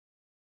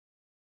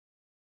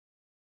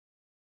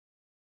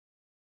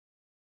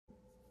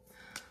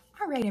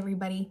All right,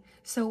 everybody.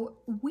 So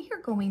we are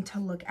going to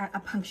look at a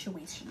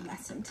punctuation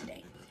lesson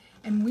today.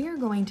 And we are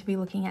going to be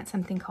looking at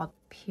something called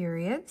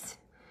periods,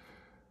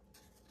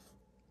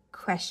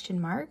 question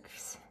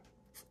marks,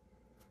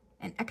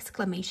 and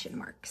exclamation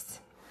marks.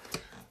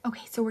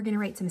 Okay, so we're going to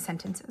write some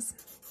sentences.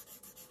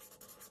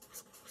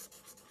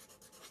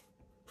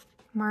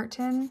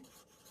 Martin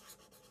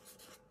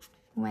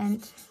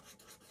went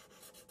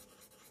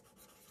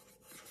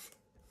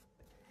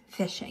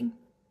fishing.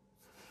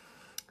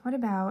 What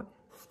about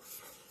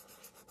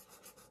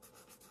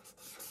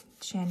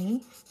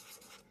Jenny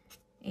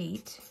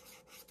ate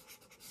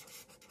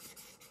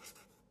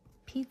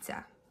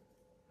pizza?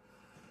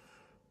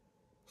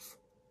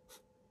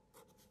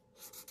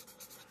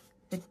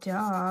 The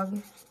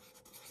dog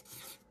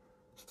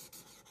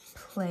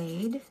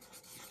played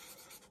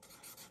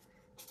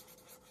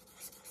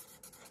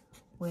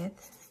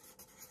with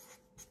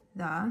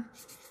the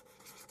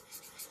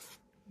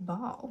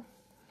ball.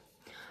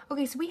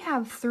 Okay, so we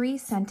have 3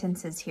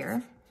 sentences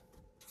here.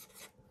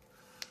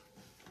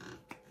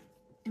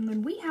 And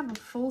when we have a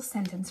full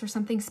sentence or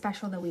something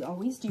special that we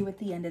always do at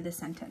the end of the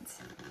sentence,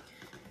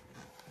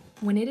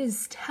 when it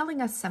is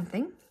telling us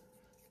something,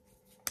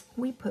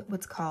 we put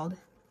what's called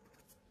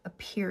a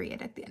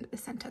period at the end of the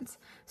sentence.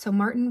 So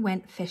Martin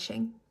went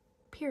fishing,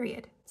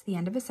 period. It's the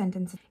end of a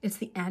sentence. It's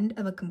the end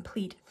of a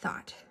complete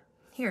thought.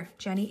 Here,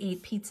 Jenny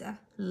ate pizza,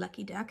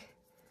 lucky duck.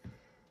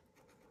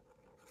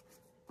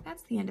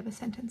 That's the end of a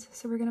sentence.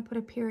 So we're going to put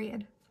a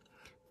period.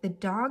 The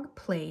dog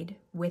played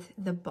with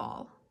the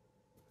ball.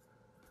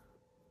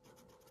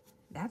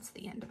 That's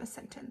the end of a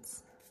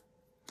sentence.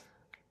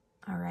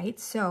 All right,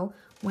 so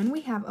when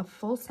we have a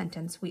full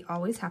sentence, we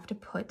always have to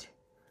put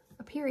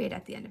a period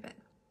at the end of it.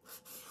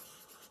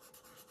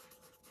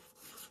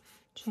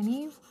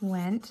 Jenny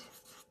went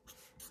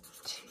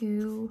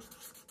to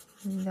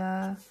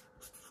the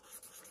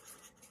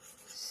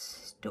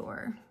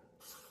store.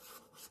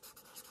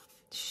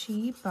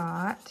 She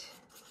bought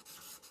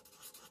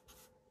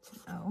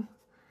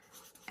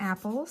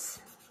apples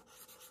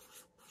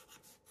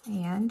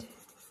and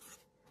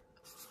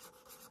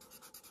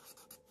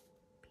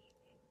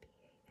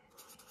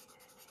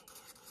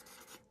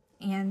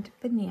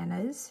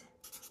bananas.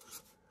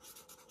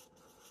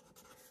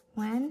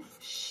 When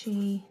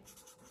she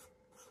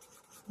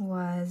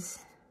was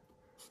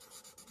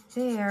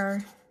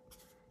there,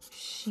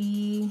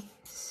 she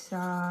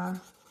saw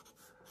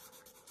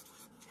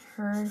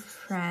her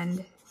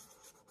friend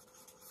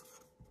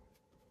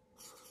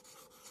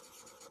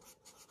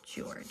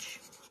George.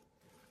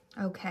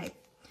 Okay,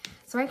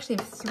 so I actually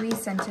have 3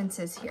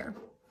 sentences here.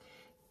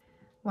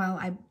 Well,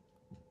 I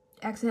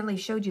accidentally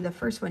showed you the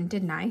first one,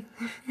 didn't I?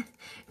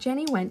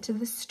 Jenny went to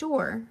the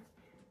store,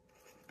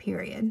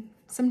 period.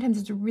 Sometimes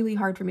it's really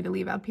hard for me to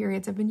leave out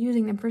periods. I've been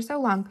using them for so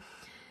long.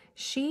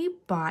 She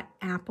bought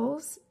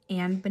apples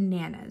and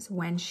bananas.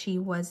 When she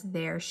was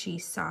there, she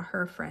saw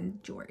her friend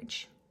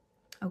George.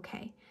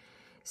 Okay,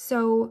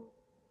 so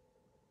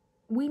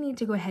we need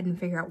to go ahead and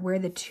figure out where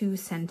the 2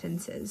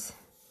 sentences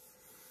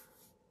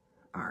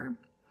are.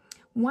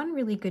 One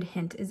really good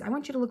hint is I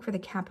want you to look for the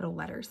capital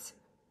letters.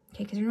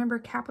 Okay, because remember,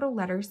 capital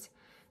letters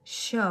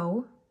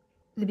show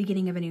the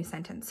beginning of a new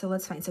sentence. So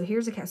let's find, so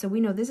here's a, so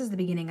we know this is the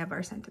beginning of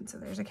our sentence. So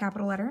there's a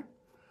capital letter,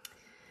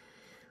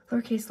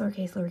 lowercase,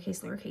 lowercase,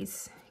 lowercase,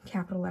 lowercase,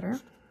 capital letter,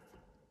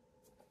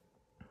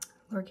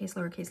 lowercase,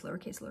 lowercase,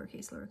 lowercase,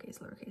 lowercase, lowercase,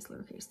 lowercase,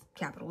 lowercase,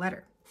 capital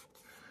letter.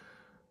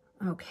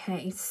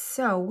 Okay,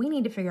 so we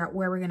need to figure out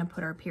where we're going to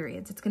put our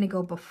periods. It's going to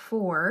go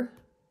before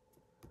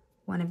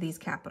one of these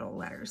capital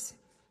letters.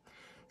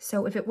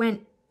 So if it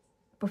went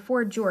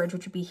before George,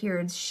 which would be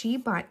here, she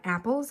bought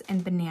apples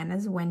and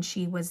bananas. When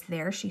she was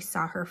there, she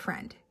saw her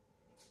friend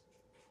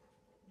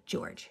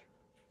George.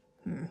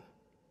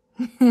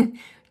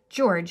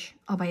 George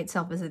all by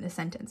itself isn't a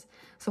sentence.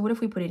 So what if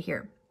we put it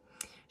here?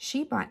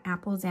 She bought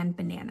apples and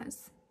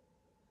bananas.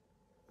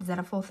 Is that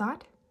a full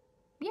thought?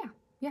 Yeah.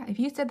 Yeah, if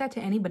you said that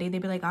to anybody,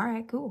 they'd be like, all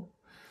right, cool.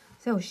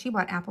 So she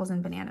bought apples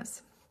and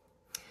bananas.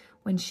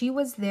 When she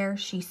was there,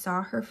 she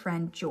saw her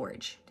friend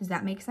George. Does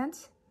that make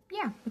sense?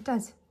 Yeah, it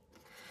does.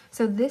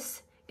 So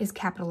this is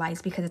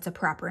capitalized because it's a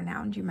proper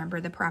noun. Do you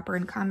remember the proper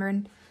and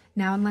common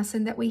noun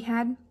lesson that we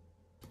had?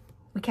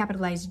 We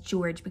capitalized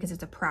George because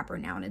it's a proper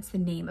noun. It's the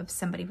name of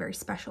somebody very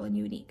special and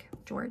unique,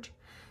 George.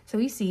 So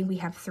you see, we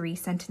have 3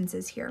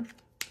 sentences here.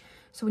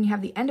 So when you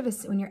have the end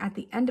of when you're at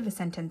the end of a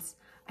sentence,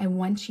 I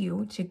want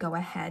you to go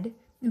ahead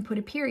and put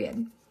a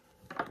period.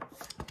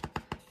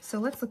 So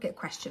let's look at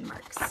question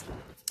marks.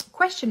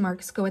 Question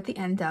marks go at the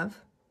end of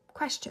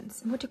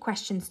questions. And what do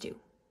questions do?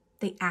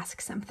 They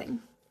ask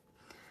something.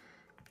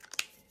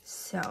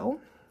 So,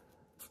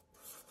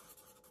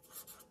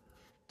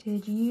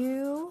 did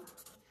you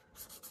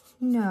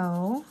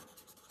know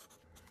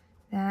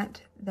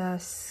that the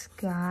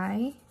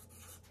sky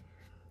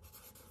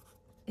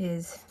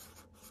is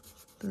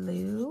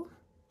blue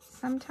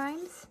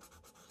sometimes?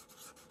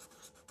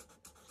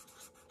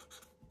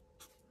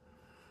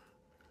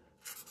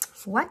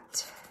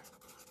 What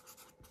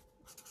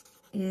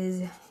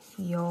is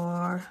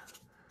your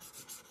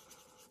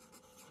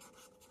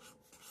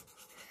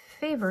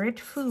favorite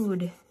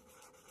food?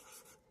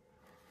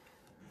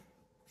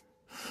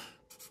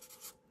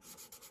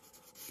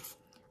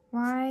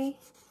 Why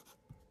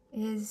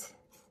is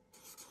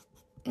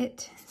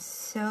it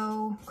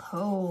so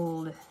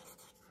cold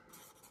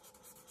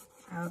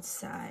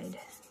outside?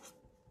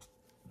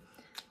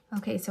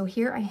 Okay, so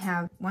here I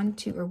have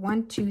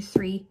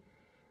 3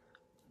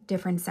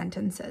 different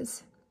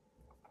sentences.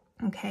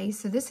 Okay,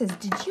 so this is,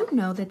 did you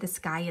know that the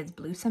sky is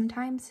blue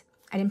sometimes?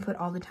 I didn't put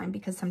all the time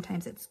because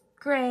sometimes it's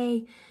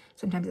gray,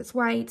 sometimes it's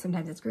white,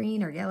 sometimes it's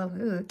green or yellow.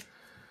 Ugh.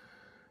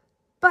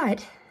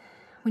 But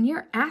when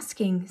you're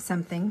asking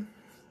something,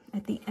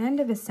 at the end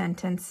of a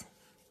sentence,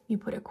 you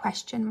put a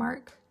question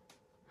mark.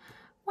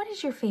 What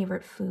is your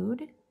favorite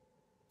food?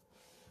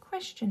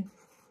 Question.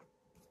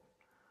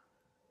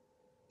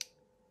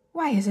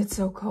 Why is it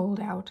so cold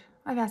out?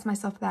 I've asked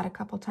myself that a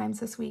couple times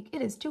this week.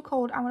 It is too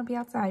cold. I want to be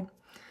outside.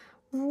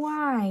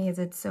 Why is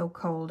it so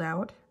cold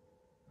out?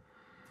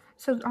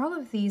 So all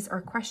of these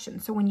are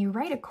questions. So when you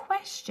write a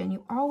question,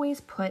 you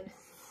always put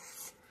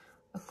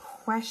a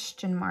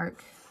question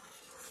mark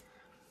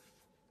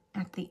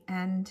at the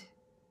end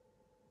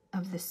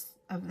of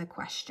the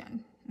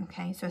question.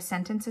 Okay, so a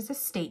sentence is a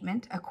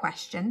statement, a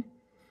question.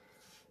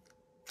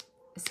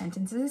 A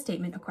sentence is a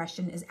statement, a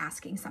question is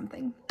asking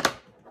something.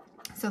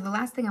 So the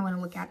last thing I want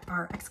to look at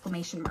are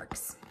exclamation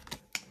marks.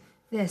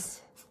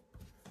 This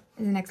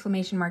is an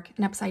exclamation mark,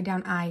 an upside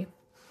down I.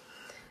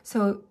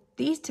 So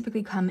these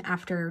typically come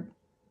after,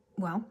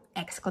 well,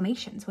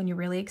 exclamations when you're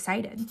really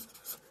excited.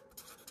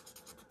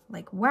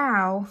 Like,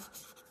 wow,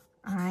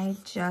 I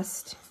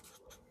just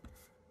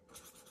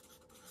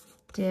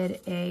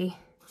did a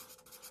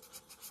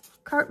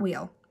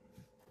cartwheel.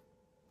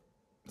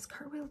 Is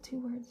cartwheel 2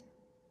 words?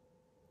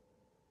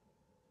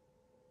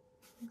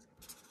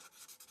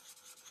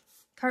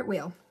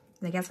 Cartwheel.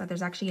 I guess what?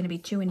 There's actually going to be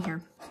 2 in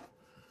here.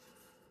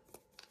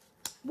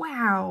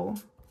 Wow,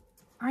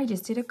 I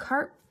just did a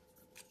cart.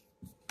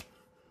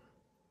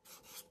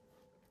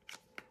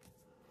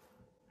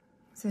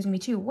 So there's going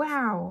to be 2.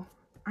 Wow,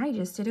 I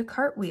just did a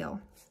cartwheel.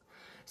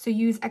 So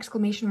use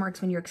exclamation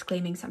marks when you're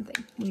exclaiming something,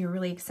 when you're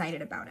really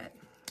excited about it.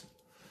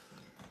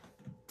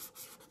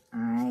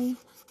 I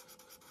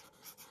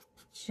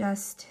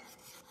just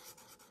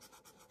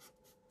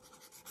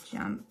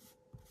jumped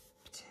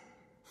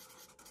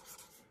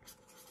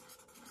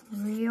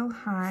real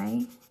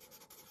high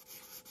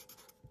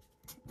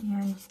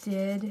and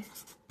did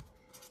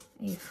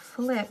a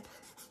flip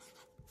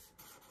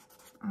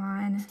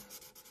on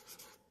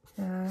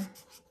the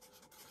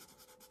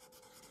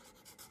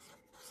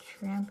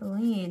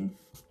trampoline.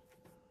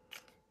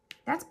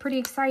 That's pretty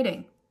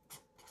exciting.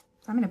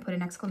 So I'm going to put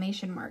an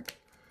exclamation mark.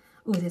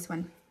 Ooh, this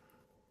one.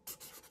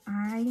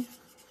 I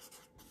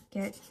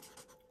get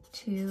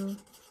to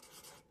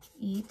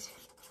eat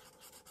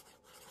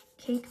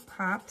cake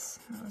pops.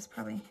 That was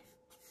probably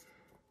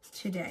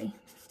today.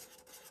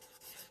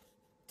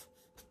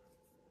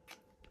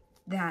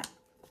 That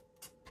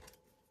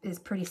is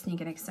pretty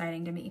sneaking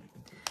exciting to me.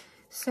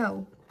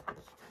 So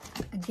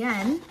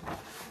again,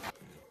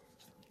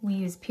 we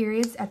use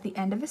periods at the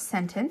end of a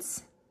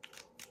sentence,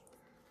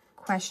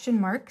 question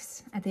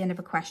marks at the end of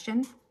a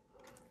question,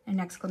 an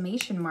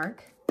exclamation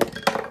mark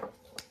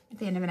at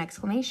the end of an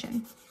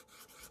exclamation.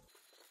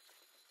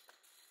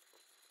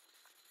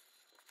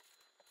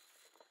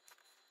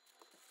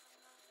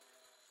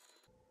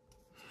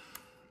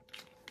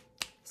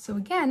 So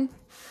again,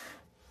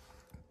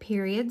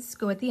 periods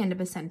go at the end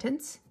of a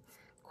sentence,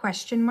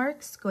 question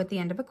marks go at the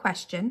end of a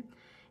question,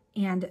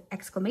 and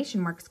exclamation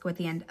marks go at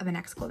the end of an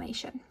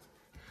exclamation.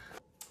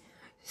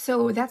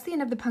 So that's the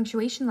end of the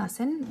punctuation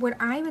lesson. What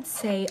I would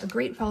say a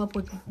great follow-up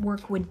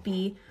work would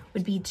be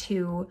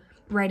to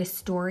write a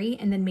story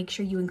and then make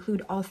sure you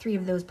include all 3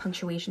 of those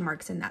punctuation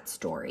marks in that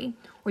story.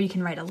 Or you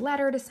can write a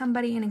letter to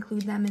somebody and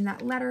include them in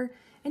that letter.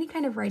 Any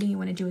kind of writing you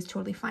want to do is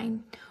totally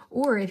fine.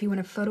 Or if you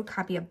want to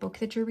photocopy a book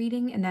that you're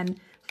reading and then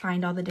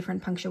find all the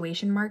different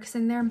punctuation marks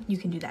in there, you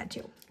can do that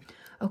too.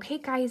 Okay,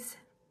 guys,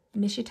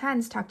 miss you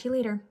tons. Talk to you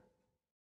later.